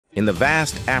In the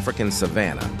vast African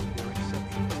savanna,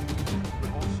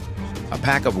 a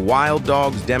pack of wild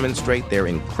dogs demonstrate their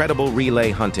incredible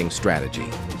relay hunting strategy.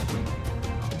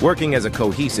 Working as a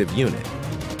cohesive unit,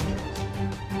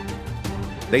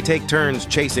 they take turns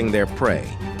chasing their prey,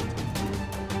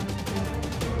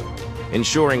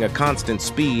 ensuring a constant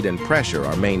speed and pressure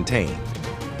are maintained.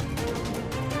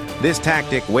 This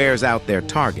tactic wears out their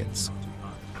targets,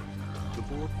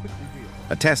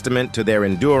 a testament to their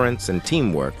endurance and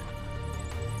teamwork,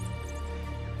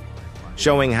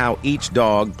 showing how each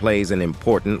dog plays an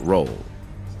important role.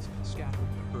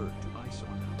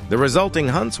 The resulting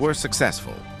hunts were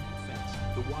successful,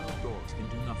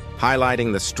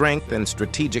 highlighting the strength and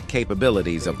strategic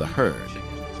capabilities of the herd.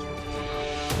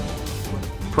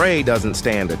 Prey doesn't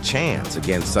stand a chance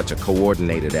against such a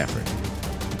coordinated effort,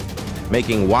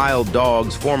 making wild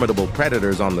dogs formidable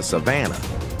predators on the savanna.